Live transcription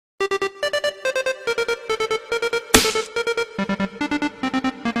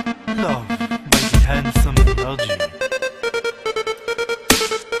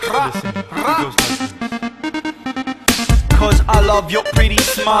love your pretty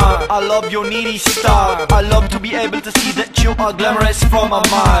smile, I love your needy style, I love to be able to see that you are glamorous from a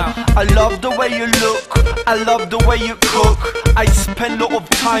mile. I love the way you look, I love the way you cook. I spend a lot of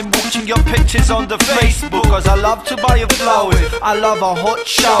time watching your pictures on the Facebook, cause I love to buy you flowers, I love our hot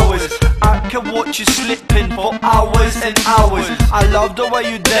showers. I can watch you slipping for hours and hours. I love the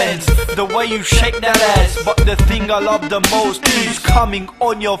way you dance, the way you shake that ass. But the thing I love the most is coming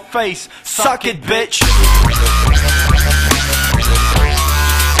on your face. Suck it, bitch.